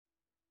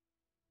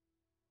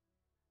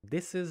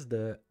this is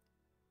the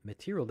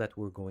material that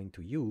we're going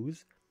to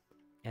use,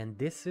 and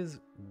this is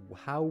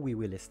how we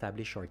will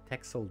establish our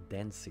Texel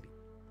density.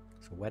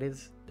 So what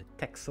is the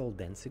Texel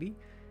density?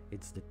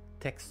 It's the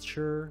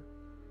texture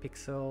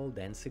pixel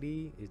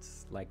density.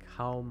 It's like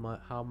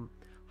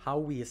how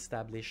we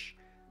establish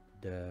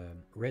the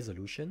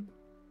resolution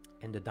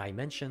and the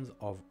dimensions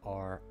of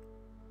our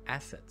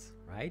assets,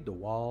 right? The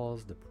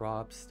walls, the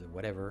props, the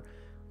whatever.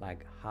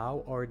 Like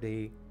how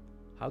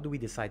do we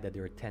decide that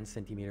they're 10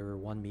 centimeter,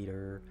 1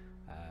 meter,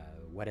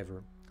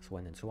 whatever, so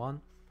on and so on.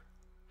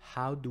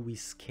 How do we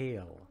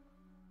scale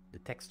the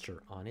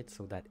texture on it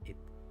so that it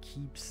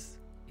keeps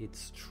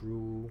its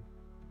true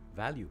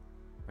value,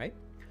 right?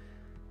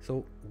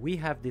 So we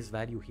have this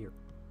value here.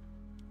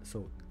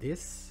 So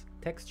this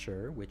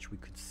texture, which we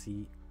could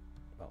see,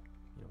 well,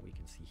 you know, we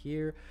can see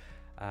here,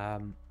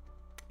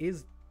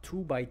 is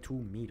 2 by 2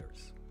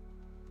 meters.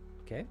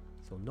 Okay,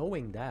 so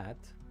knowing that,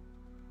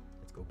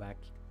 let's go back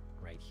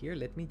right here.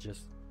 Let me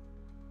just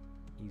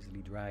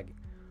easily drag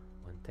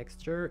one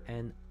texture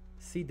and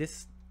see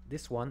this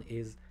one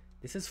is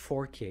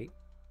 4K,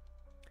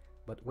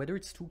 but whether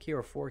it's 2K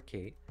or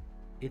 4K,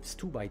 it's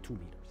 2 by 2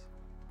 meters.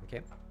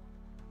 Okay,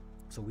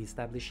 so we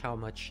establish how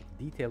much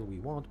detail we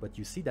want, but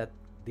you see that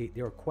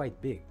they are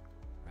quite big,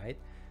 right?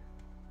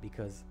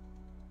 Because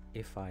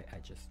if I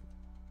just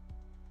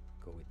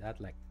go with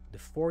that, like the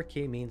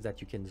 4K means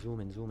that you can zoom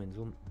and zoom and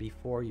zoom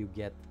before you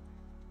get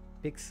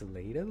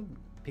pixelated,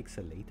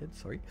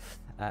 sorry,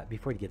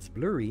 before it gets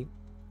blurry.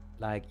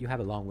 Like you have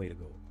a long way to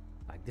go.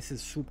 Like this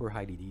is super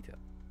highly detailed,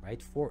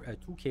 right?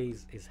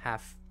 2K is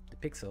half the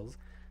pixels,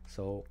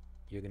 so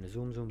you're gonna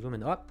zoom, zoom, zoom,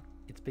 and up,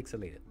 it's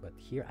pixelated. But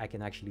here I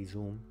can actually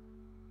zoom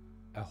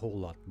a whole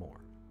lot more,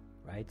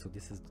 right? So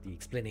this is the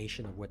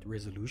explanation of what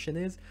resolution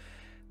is.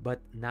 But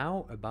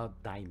now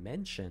about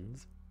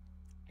dimensions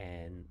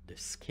and the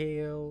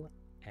scale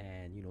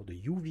and, you know,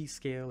 the UV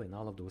scale and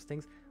all of those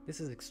things, this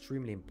is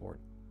extremely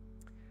important.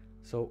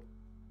 So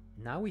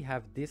now we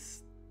have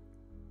this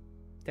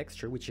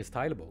texture which is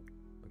tileable,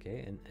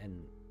 okay,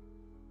 and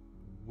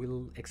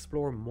we'll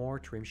explore more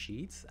trim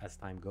sheets as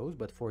time goes,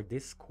 but for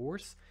this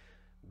course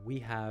we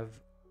have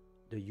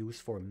the use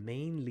for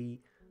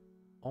mainly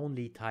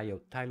only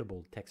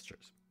tileable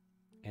textures.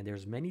 And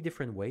there's many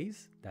different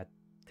ways that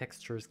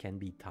textures can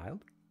be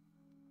tiled,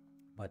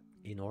 but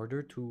in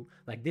order to,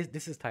 like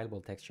this is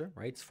tileable texture,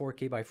 right? It's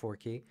 4K by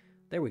 4K,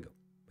 there we go.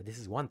 But this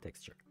is one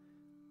texture,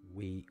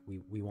 we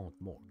want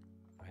more,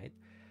 right?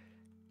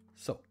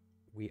 So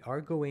we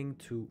are going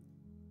to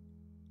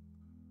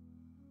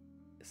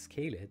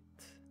scale it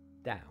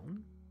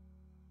down,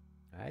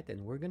 right?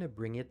 And we're gonna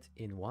bring it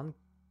in one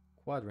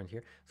quadrant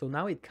here. So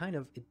now it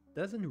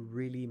doesn't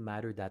really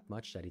matter that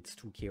much that it's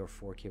 2K or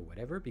 4K or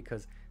whatever,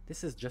 because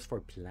this is just for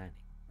planning,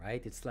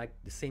 right? It's like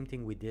the same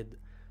thing we did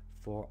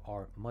for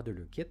our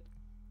modeler kit.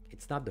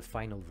 It's not the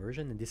final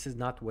version, and this is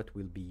not what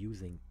we'll be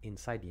using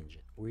inside the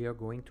engine. We are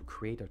going to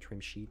create a trim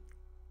sheet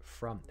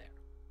from there,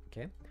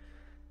 okay?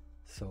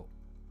 So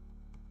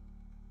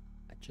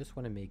I just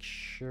want to make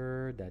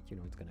sure that, you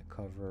know, it's going to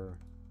cover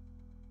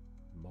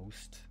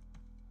most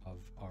of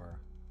our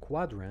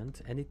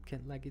quadrant, and it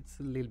can, like, it's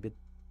a little bit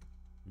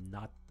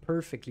not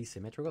perfectly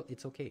symmetrical.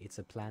 It's okay. It's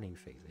a planning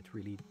phase. It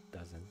really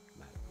doesn't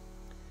matter.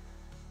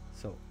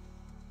 So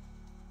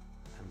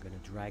I'm going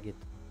to drag it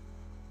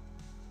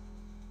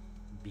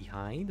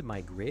behind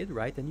my grid,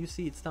 right? And you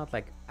see it's not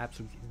like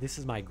absolutely, this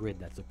is my grid,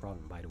 that's the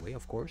problem, by the way.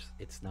 Of course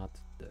it's not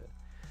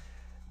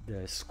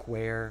the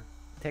square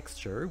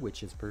texture,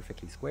 which is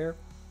perfectly square.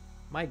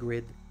 My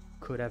grid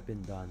could have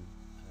been done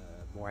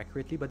more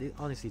accurately, but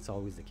honestly it's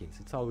always the case.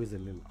 It's always a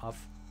little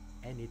off,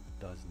 and it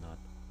does not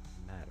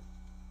matter.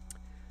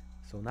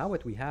 So now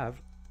what we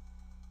have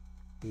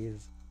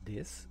is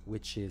this,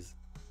 which is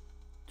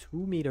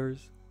 2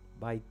 meters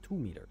by 2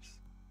 meters.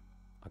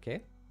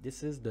 Okay,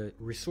 this is the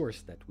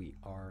resource that we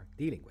are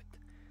dealing with.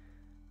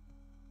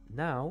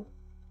 Now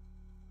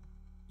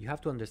you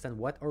have to understand,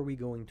 what are we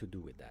going to do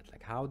with that?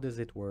 Like, how does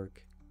it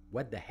work?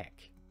 What the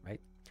heck, right?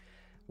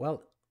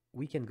 Well,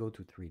 we can go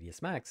to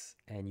 3ds Max,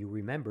 and you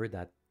remember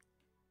that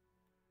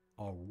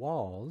our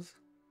walls,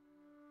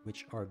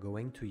 which are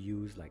going to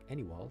use, like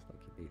any walls, like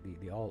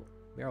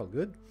they're all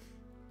good.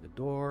 The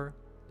door,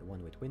 the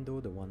one with window,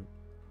 the one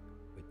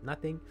with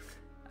nothing,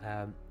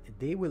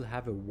 they will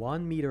have a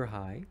 1 meter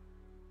high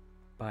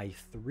by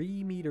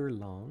 3 meter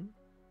long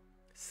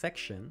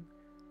section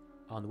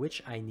on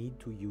which I need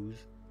to use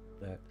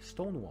the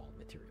stone wall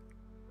material.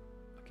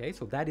 Okay,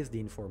 so that is the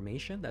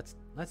information. That's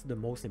the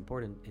most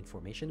important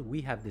information.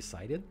 We have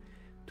decided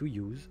to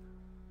use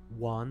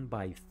 1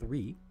 by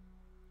 3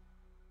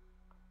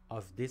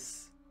 of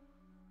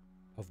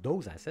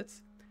those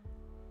assets,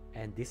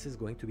 and this is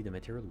going to be the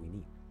material we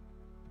need.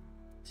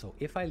 So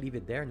if I leave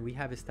it there, and we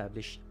have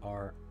established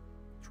our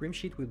trim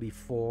sheet will be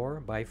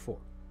 4 by 4,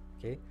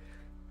 okay,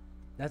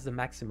 that's the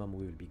maximum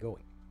we will be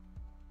going.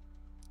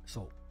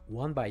 So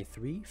 1 by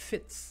 3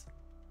 fits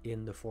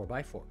in the 4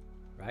 by 4,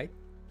 right?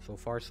 So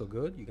far so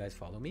good. You guys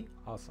follow me?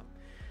 Awesome.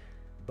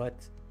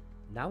 But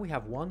now we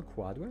have one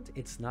quadrant.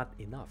 It's not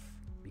enough.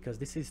 because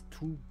this is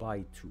 2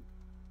 by 2.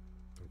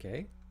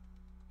 Okay,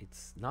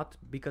 it's not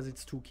because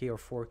it's 2K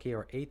or 4K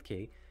or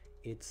 8K,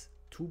 it's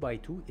 2 by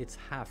 2, it's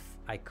half.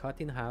 I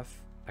cut in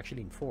half,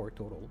 actually in 4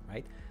 total,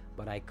 right?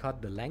 But I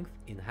cut the length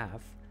in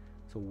half,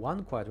 so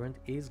 1 quadrant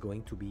is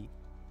going to be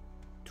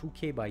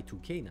 2K by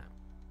 2K now.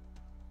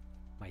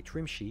 My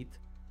trim sheet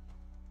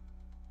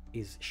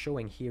is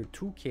showing here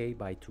 2K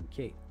by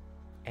 2K,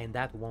 and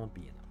that won't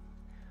be enough.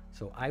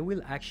 So I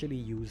will actually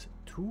use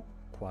 2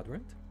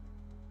 quadrant,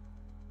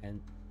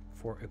 and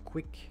for a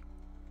quick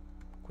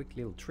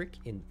little trick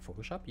in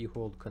Photoshop, you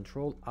hold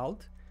Control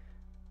Alt,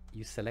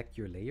 you select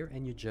your layer,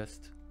 and you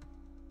just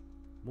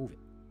move it,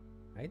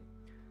 right?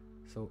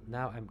 So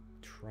now I'm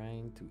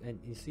trying to, and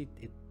you see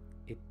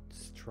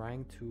it's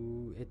trying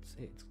to, it's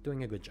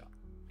doing a good job.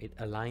 It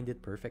aligned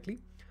it perfectly.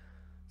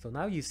 So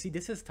now you see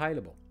this is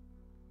tileable,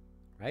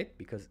 right?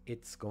 Because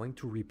it's going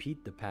to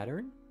repeat the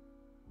pattern,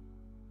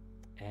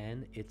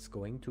 and it's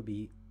going to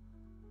be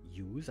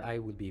used. I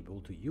will be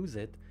able to use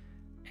it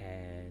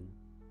and,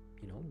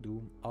 you know,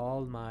 do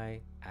all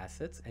my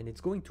assets, and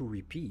it's going to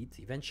repeat.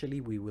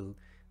 Eventually we will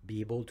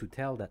be able to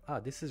tell that,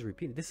 this is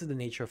repeated. This is the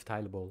nature of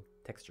tileable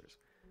textures.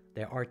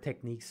 There are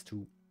techniques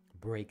to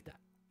break that,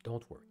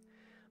 don't worry,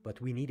 but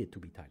we need it to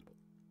be tileable.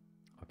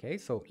 Okay,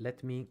 so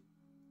let me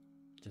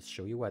just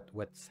show you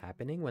what's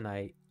happening when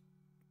I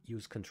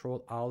use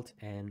Control Alt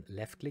and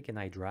left click and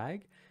I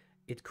drag.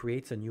 It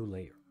creates a new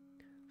layer.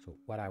 So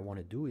what I want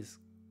to do is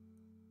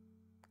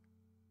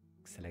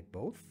select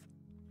both,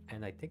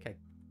 and I think I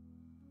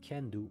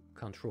can do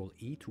Control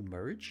E to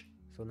merge.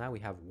 So now we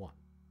have one.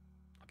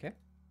 Okay,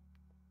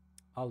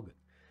 all good.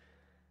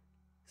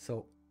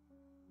 So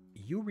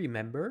you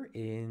remember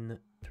in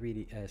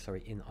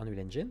in Unreal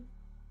Engine,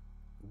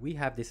 we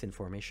have this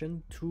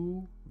information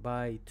 2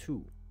 by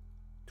 2,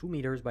 2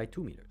 meters by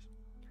 2 meters.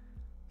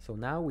 So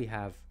now we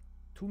have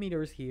 2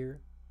 meters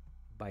here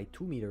by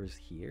 2 meters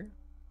here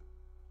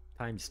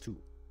times 2,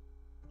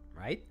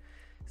 right?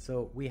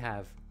 So we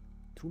have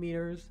 2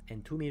 meters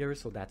and 2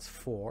 meters, so that's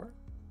 4.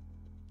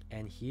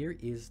 And here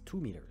is 2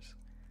 meters.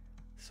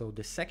 So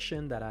the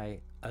section that I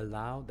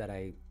allow, that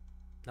I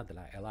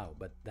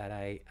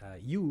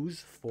use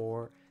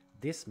for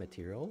this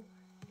material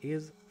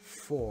is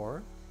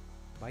 4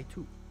 by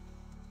 2.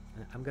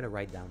 And I'm gonna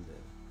write down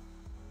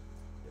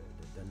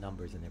the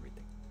numbers and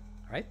everything.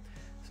 All right.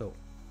 So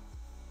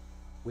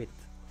with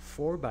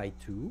 4 by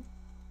 2,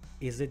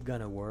 is it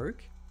gonna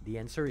work? The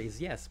answer is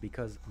yes,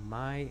 because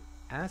my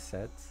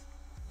assets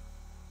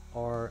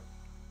are,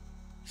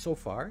 so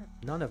far,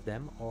 none of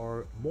them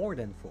are more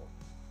than 4,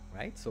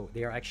 right? So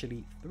they are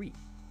actually 3.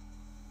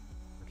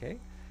 Okay,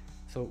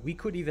 so we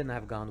could even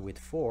have gone with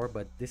 4,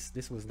 but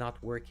this was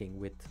not working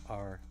with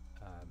our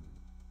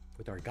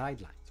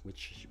guidelines,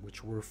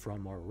 which were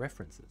from our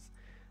references.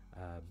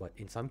 But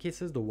in some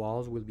cases, the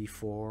walls will be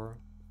 4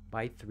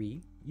 by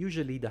 3.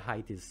 Usually the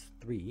height is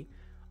 3,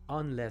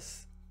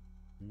 unless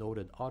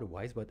noted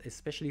otherwise, but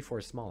especially for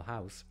a small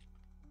house,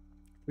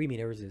 3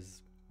 meters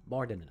is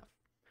more than enough.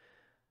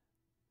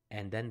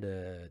 And then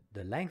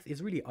the length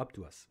is really up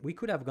to us. We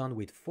could have gone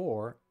with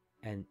 4,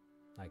 and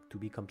like, to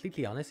be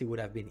completely honest, it would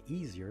have been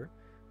easier,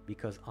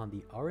 because on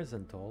the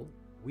horizontal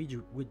we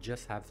would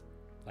just have,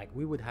 like,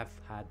 we would have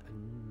had a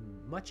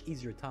much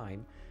easier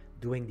time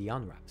doing the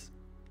unwraps.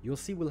 You'll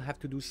see we'll have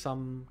to do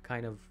some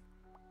kind of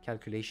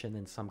calculation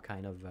and some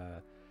kind of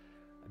a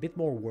bit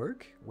more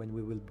work when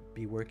we will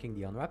be working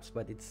the unwraps,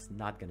 but it's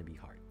not going to be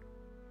hard.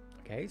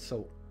 Okay,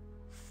 so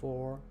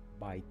 4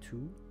 by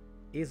 2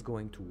 is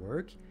going to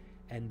work.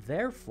 And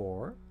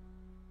therefore,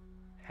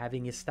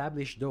 having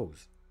established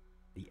those,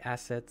 the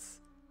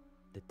assets,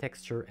 the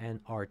texture, and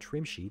our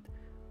trim sheet,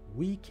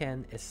 we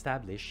can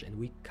establish, and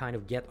we kind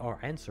of get our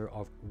answer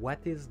of what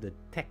is the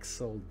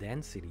texel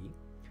density.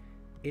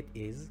 It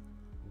is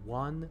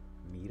 1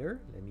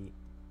 meter. Let me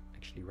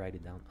actually write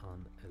it down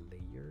on a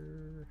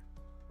layer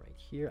right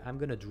here. I'm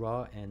gonna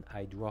draw, and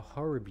I draw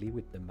horribly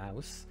with the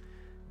mouse.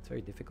 It's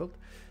very difficult.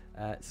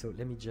 So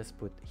let me just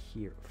put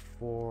here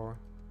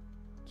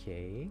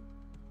 4K.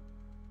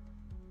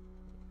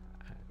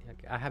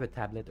 I have a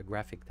tablet, a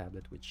graphic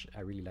tablet, which I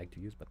really like to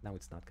use, but now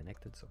it's not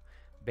connected, so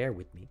bear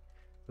with me.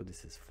 So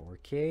this is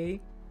 4K,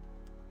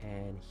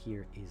 and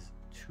here is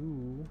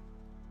 2K.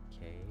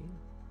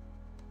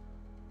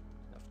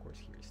 Of course,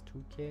 here is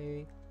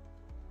 2K.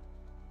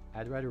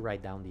 I'd rather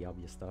write down the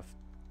obvious stuff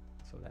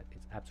so that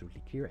it's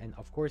absolutely clear. And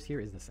of course,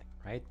 here is the same,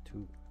 right?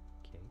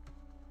 2K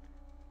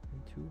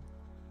and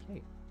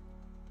 2K.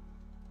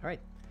 All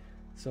right.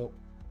 So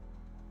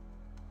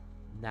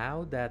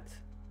now that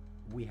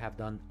we have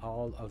done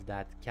all of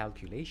that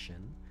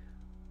calculation,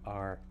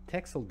 our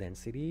texel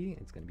density,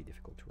 it's going to be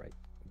difficult to write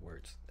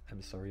words,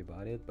 I'm sorry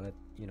about it, but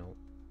you know,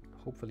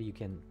 hopefully you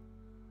can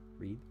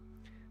read.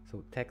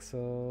 So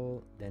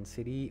texel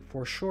density,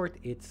 for short,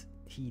 it's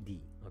TD.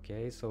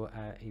 Okay, so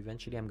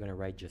eventually I'm going to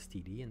write just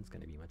TD, and it's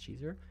going to be much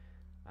easier.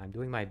 I'm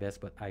doing my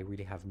best, but I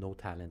really have no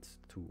talent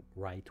to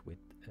write with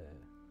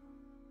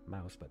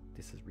mouse, but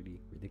this is really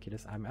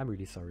ridiculous. I'm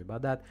really sorry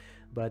about that,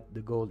 but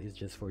the goal is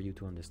just for you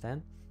to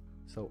understand.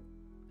 So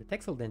The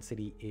texel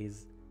density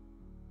is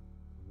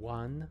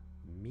 1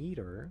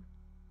 meter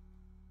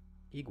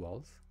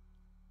equals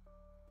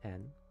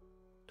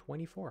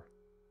 1024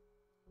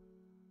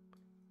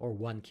 or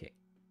 1K,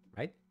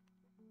 right?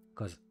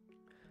 Because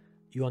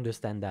you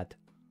understand that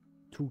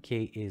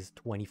 2K is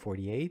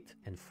 2048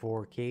 and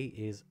 4K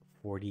is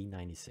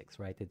 4096,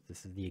 right?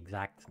 This is the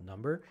exact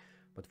number,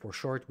 but for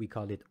short, we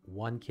call it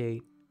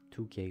 1K,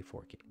 2K,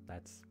 4K.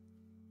 That's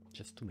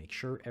just to make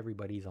sure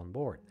everybody's on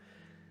board.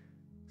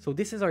 So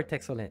this is our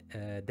texel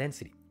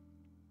density.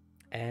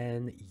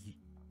 And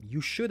you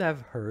should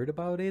have heard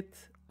about it.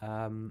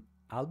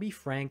 I'll be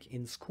frank,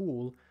 in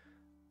school,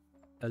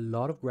 a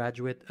lot of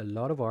graduate, a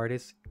lot of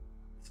artists,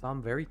 some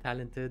very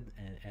talented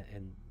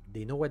and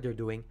they know what they're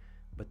doing,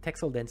 but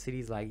texel density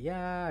is like,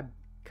 yeah, I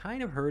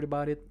kind of heard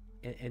about it,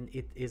 and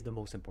it is the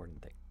most important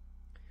thing.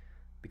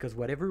 Because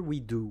whatever we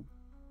do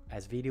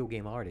as video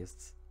game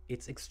artists,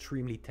 it's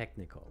extremely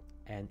technical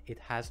and it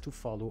has to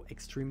follow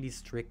extremely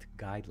strict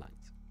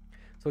guidelines.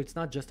 So it's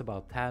not just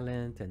about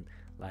talent and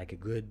like a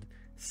good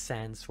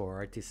sense for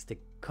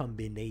artistic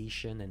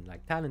combination, and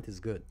like talent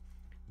is good,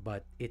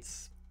 but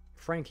it's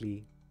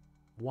frankly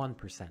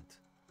 1%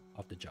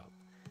 of the job.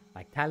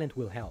 Like talent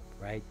will help,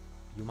 right?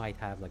 You might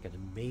have like an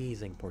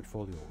amazing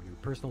portfolio. Your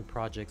personal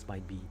projects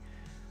might be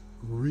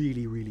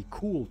really, really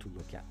cool to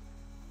look at,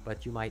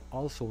 but you might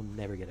also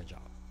never get a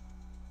job.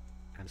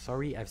 I'm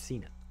sorry, I've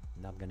seen it.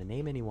 I'm not gonna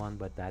name anyone,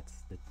 but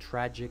that's the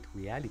tragic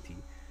reality.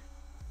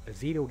 A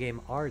video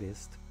game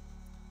artist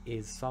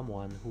is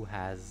someone who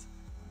has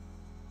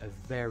a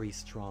very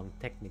strong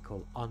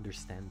technical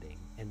understanding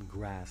and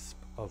grasp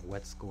of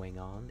what's going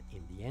on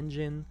in the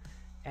engine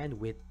and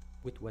with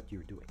what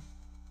you're doing,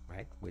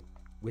 right?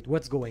 With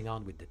what's going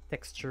on with the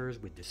textures,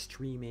 with the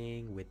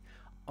streaming, with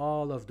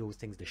all of those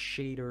things, the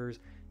shaders.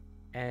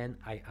 And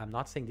I'm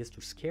not saying this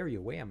to scare you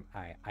away.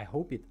 I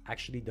hope it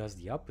actually does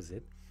the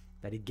opposite,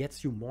 that it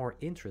gets you more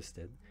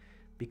interested,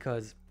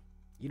 because,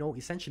 you know,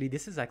 essentially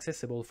this is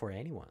accessible for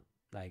anyone.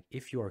 Like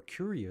if you are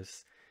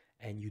curious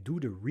and you do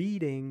the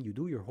reading, you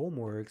do your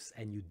homeworks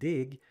and you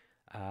dig,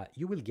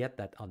 you will get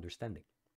that understanding.